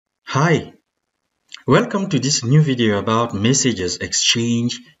Hi, welcome to this new video about messages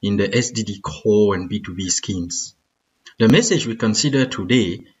exchanged in the SDD core and B2B schemes. The message we consider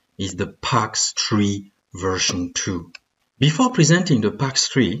today is the Pacs.003 version 2. Before presenting the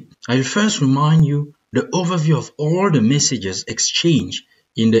Pacs.003, I will first remind you the overview of all the messages exchanged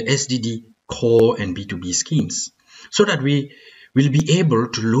in the SDD core and B2B schemes, so that we will be able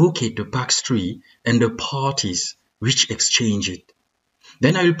to locate the Pacs.003 and the parties which exchange it.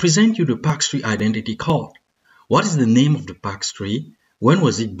 Then I will present you the Backstreet Identity card. What is the name of the Pacs.003? When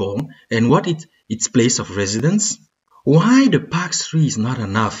was it born? And what is its place of residence? Why the Pacs.003 is not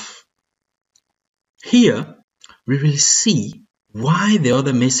enough? Here, we will see why the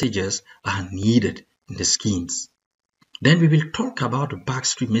other messages are needed in the schemes. Then we will talk about the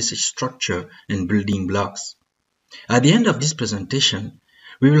Pacs.003 message structure and building blocks. At the end of this presentation,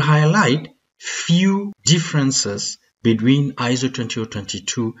 we will highlight few differences between ISO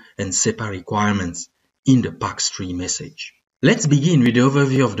 20022 and SEPA requirements in the Pacs.003 message. Let's begin with the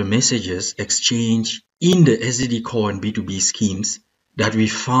overview of the messages exchanged in the SDD core and B2B schemes that we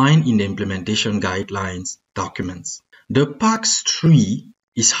find in the implementation guidelines documents. The Pacs.003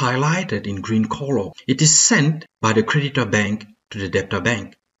 is highlighted in green color. It is sent by the creditor bank to the debtor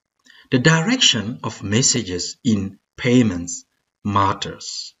bank. The direction of messages in payments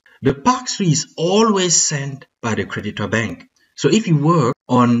matters. The Pacs.003 is always sent by the creditor bank. So if you work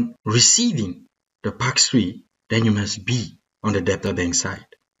on receiving the Pacs.003, then you must be on the debtor bank side.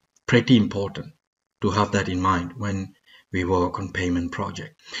 Pretty important to have that in mind when we work on payment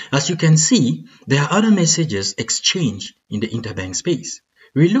project. As you can see, there are other messages exchanged in the interbank space.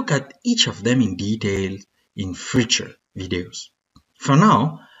 We'll look at each of them in detail in future videos. For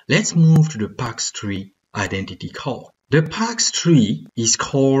now, let's move to the Pacs.003 identity card. The Pacs.003 is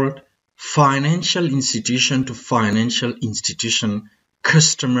called Financial Institution to Financial Institution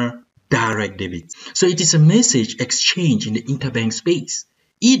Customer Direct Debit. So it is a message exchange in the interbank space,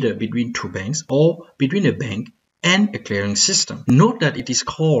 either between two banks or between a bank and a clearing system. Note that it is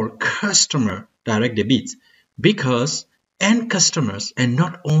called Customer Direct Debit because end customers and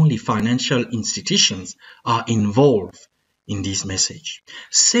not only financial institutions are involved in this message.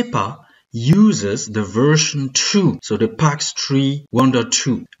 SEPA uses the version 2, so the Pacs.003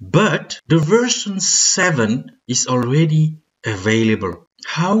 1.2, but the version 7 is already available.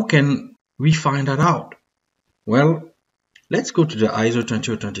 How can we find that out? Well, let's go to the ISO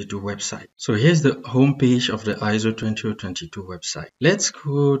 20022 website. So here's the homepage of the ISO 20022 website. Let's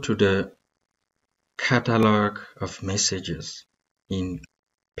go to the catalog of messages in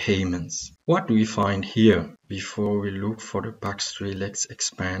payments. What do we find here? Before we look for the Pacs.003, let's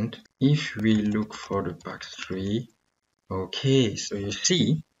expand. If we look for the Pacs.003, okay, so you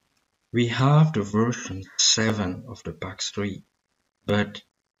see, we have the version 7 of the Pacs.003, but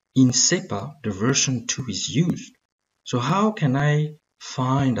in SEPA, the version 2 is used. So how can I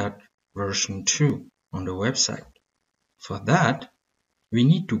find that version 2 on the website? For that, we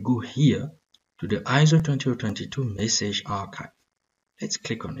need to go here to the ISO 20022 message archive. Let's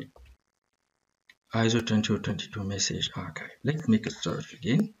click on it. ISO 20022 message archive. Let's make a search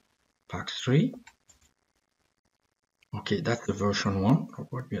again. Pacs.003. Okay, that's the version 1 of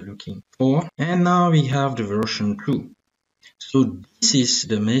what we are looking for. And now we have the version 2. So this is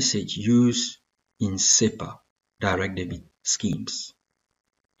the message used in SEPA direct debit schemes.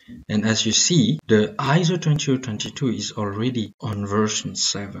 And as you see, the ISO 20022 is already on version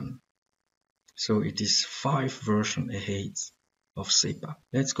 7. So it is 5 versions ahead of SEPA.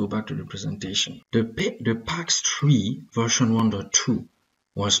 Let's go back to the presentation. The Pacs.003 version 1.2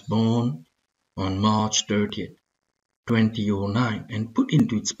 was born on March 30th, 2009 and put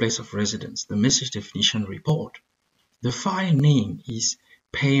into its place of residence the message definition report. The file name is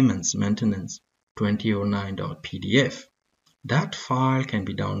Payments Maintenance 2009.pdf. That file can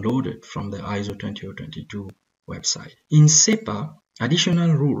be downloaded from the ISO 20022 website. In SEPA,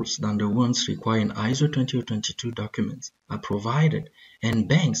 additional rules than the ones required in ISO 20022 documents are provided, and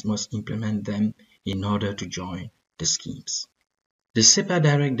banks must implement them in order to join the schemes. The SEPA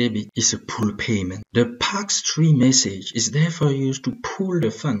direct debit is a pool payment. The Pacs.003 message is therefore used to pool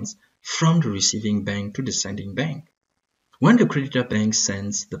the funds from the receiving bank to the sending bank. When the creditor bank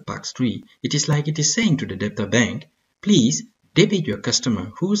sends the Pacs.003, it is like it is saying to the debtor bank, please debit your customer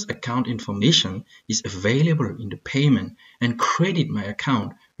whose account information is available in the payment and credit my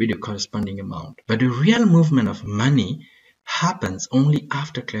account with the corresponding amount. But the real movement of money happens only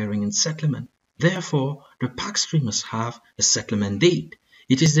after clearing and settlement. Therefore, the Pacs.003 must have a settlement date.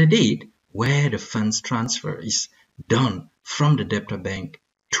 It is the date where the funds transfer is done from the debtor bank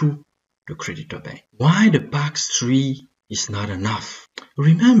to the creditor bank. Why the Pacs.003 is not enough.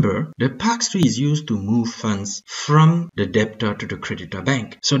 Remember, the Pacs.003 is used to move funds from the debtor to the creditor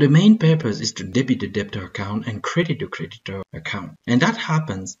bank. So the main purpose is to debit the debtor account and credit the creditor account. And that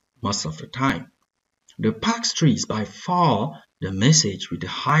happens most of the time. The Pacs.003 is by far the message with the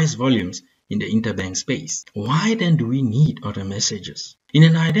highest volumes in the interbank space. Why then do we need other messages? In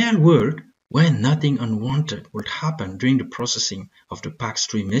an ideal world, where nothing unwanted would happen during the processing of the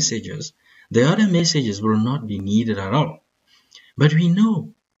Pacs.003 messages, the other messages will not be needed at all. But we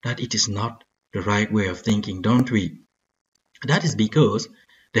know that it is not the right way of thinking, don't we? That is because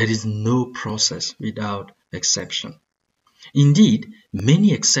there is no process without exception. Indeed,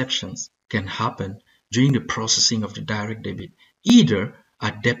 many exceptions can happen during the processing of the direct debit, either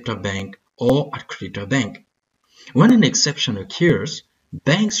at debtor bank or at creditor bank. When an exception occurs,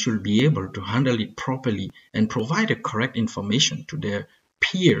 banks should be able to handle it properly and provide the correct information to their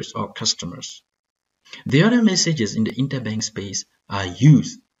peers or customers. The other messages in the interbank space are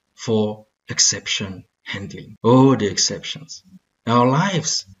used for exception handling. Oh, the exceptions. Our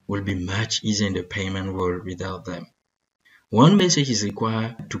lives will be much easier in the payment world without them. One message is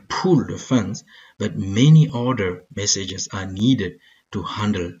required to pull the funds, but many other messages are needed to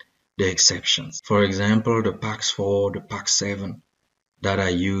handle the exceptions. For example, the Pacs.4, the Pacs.7 that are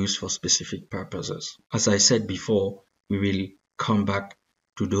used for specific purposes. As I said before, we will come back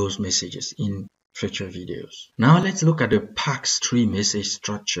to those messages in future videos. Now let's look at the Pacs.003 message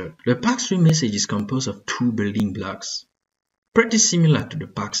structure. The Pacs.003 message is composed of two building blocks, pretty similar to the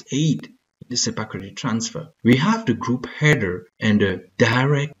Pacs.8 in the SEPA Credit Transfer. We have the group header and the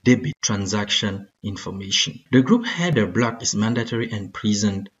direct debit transaction information. The group header block is mandatory and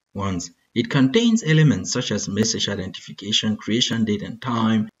present ones. It contains elements such as message identification, creation date and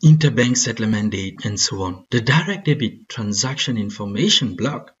time, interbank settlement date, and so on. The direct debit transaction information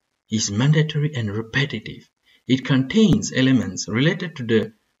block is mandatory and repetitive. It contains elements related to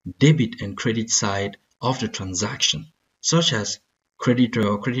the debit and credit side of the transaction, such as creditor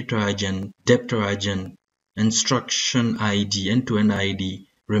or creditor agent, debtor agent, instruction ID, end-to-end ID,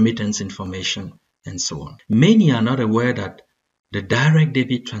 remittance information, and so on. Many are not aware that the direct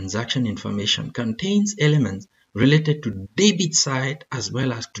debit transaction information contains elements related to debit side as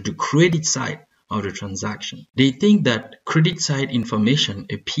well as to the credit side of the transaction. They think that credit side information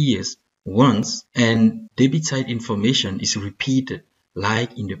appears once and debit side information is repeated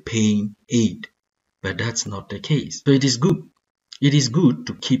like in the paying aid, but that's not the case. So it is good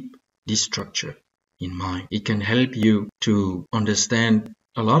to keep this structure in mind. It can help you to understand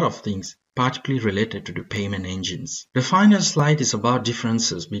a lot of things, particularly related to the payment engines. The final slide is about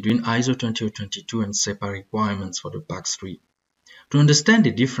differences between ISO 20022 and SEPA requirements for the Pacs.003. To understand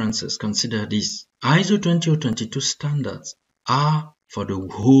the differences, consider this. ISO 20022 standards are for the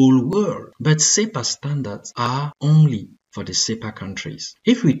whole world, but SEPA standards are only for the SEPA countries.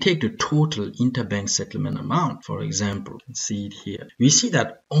 If we take the total interbank settlement amount, for example, you can see it here, we see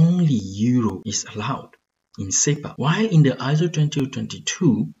that only euro is allowed in SEPA, while in the ISO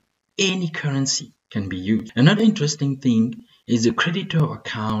 20022, any currency can be used. Another interesting thing is the creditor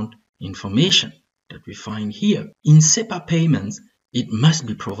account information that we find here. In SEPA payments, it must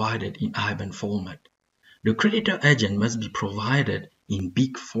be provided in IBAN format. The creditor agent must be provided in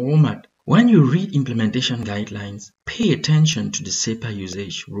big format. When you read implementation guidelines, pay attention to the SEPA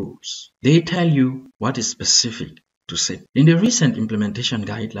usage rules. They tell you what is specific to SEPA. In the recent implementation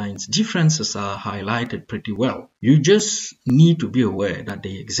guidelines, differences are highlighted pretty well. You just need to be aware that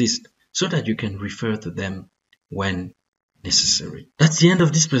they exist so that you can refer to them when necessary. That's the end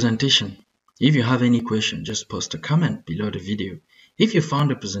of this presentation. If you have any question, just post a comment below the video. If you found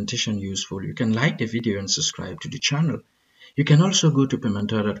the presentation useful, you can like the video and subscribe to the channel. You can also go to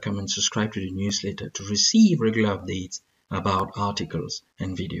paymentor.com and subscribe to the newsletter to receive regular updates about articles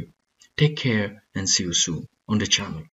and video. Take care and see you soon on the channel.